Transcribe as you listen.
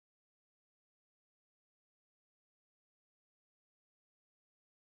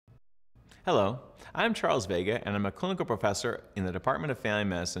Hello, I'm Charles Vega, and I'm a clinical professor in the Department of Family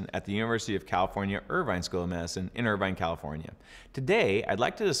Medicine at the University of California, Irvine School of Medicine in Irvine, California. Today, I'd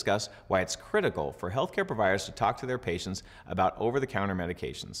like to discuss why it's critical for healthcare providers to talk to their patients about over-the-counter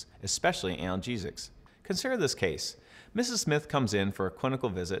medications, especially analgesics. Consider this case. Mrs. Smith comes in for a clinical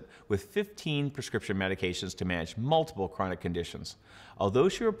visit with 15 prescription medications to manage multiple chronic conditions. Although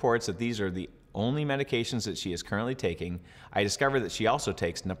she reports that these are the only medications that she is currently taking, I discovered that she also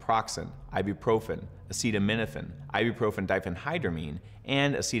takes naproxen, ibuprofen, acetaminophen, ibuprofen diphenhydramine,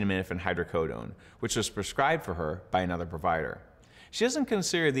 and acetaminophen hydrocodone, which was prescribed for her by another provider. She doesn't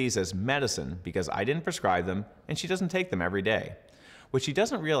consider these as medicine because I didn't prescribe them and she doesn't take them every day. What she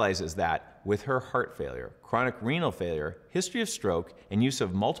doesn't realize is that with her heart failure, chronic renal failure, history of stroke, and use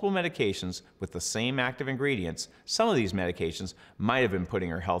of multiple medications with the same active ingredients, some of these medications might have been putting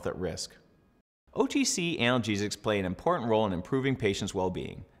her health at risk. OTC analgesics play an important role in improving patients'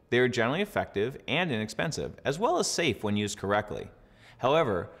 well-being. They are generally effective and inexpensive, as well as safe when used correctly.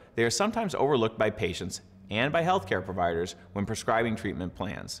 However, they are sometimes overlooked by patients and by healthcare providers when prescribing treatment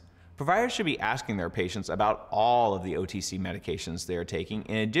plans. Providers should be asking their patients about all of the OTC medications they are taking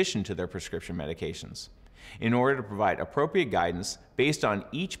in addition to their prescription medications, in order to provide appropriate guidance based on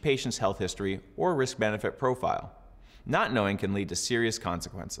each patient's health history or risk-benefit profile. Not knowing can lead to serious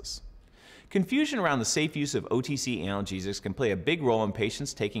consequences. Confusion around the safe use of OTC analgesics can play a big role in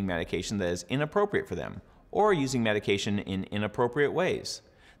patients taking medication that is inappropriate for them, or using medication in inappropriate ways.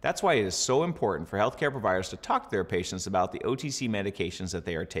 That's why it is so important for healthcare providers to talk to their patients about the OTC medications that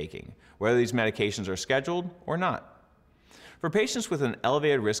they are taking, whether these medications are scheduled or not. For patients with an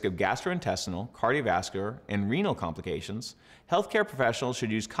elevated risk of gastrointestinal, cardiovascular, and renal complications, healthcare professionals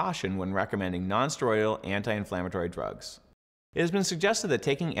should use caution when recommending non-steroidal anti-inflammatory drugs. It has been suggested that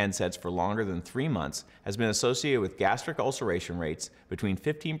taking NSAIDs for longer than 3 months has been associated with gastric ulceration rates between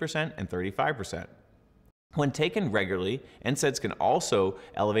 15% and 35%. When taken regularly, NSAIDs can also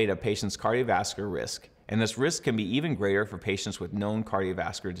elevate a patient's cardiovascular risk, and this risk can be even greater for patients with known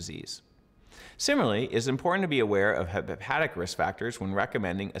cardiovascular disease. Similarly, it is important to be aware of hepatic risk factors when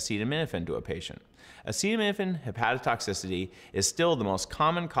recommending acetaminophen to a patient. Acetaminophen hepatotoxicity is still the most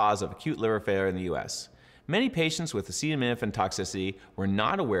common cause of acute liver failure in the U.S. Many patients with acetaminophen toxicity were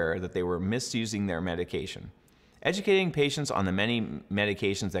not aware that they were misusing their medication. Educating patients on the many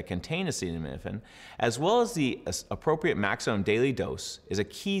medications that contain acetaminophen, as well as the appropriate maximum daily dose, is a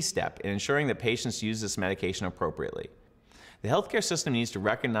key step in ensuring that patients use this medication appropriately. The healthcare system needs to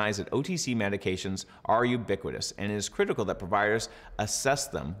recognize that OTC medications are ubiquitous, and it is critical that providers assess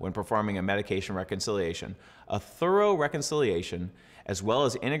them when performing a medication reconciliation. A thorough reconciliation, as well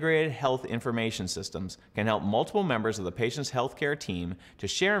as integrated health information systems, can help multiple members of the patient's healthcare team to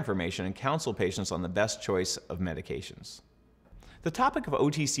share information and counsel patients on the best choice of medications. The topic of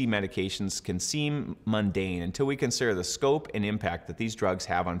OTC medications can seem mundane until we consider the scope and impact that these drugs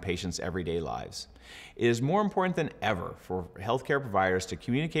have on patients' everyday lives. It is more important than ever for healthcare providers to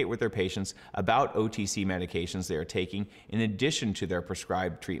communicate with their patients about OTC medications they are taking in addition to their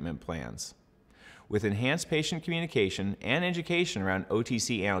prescribed treatment plans. With enhanced patient communication and education around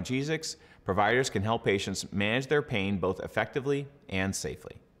OTC analgesics, providers can help patients manage their pain both effectively and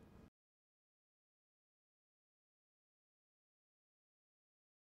safely.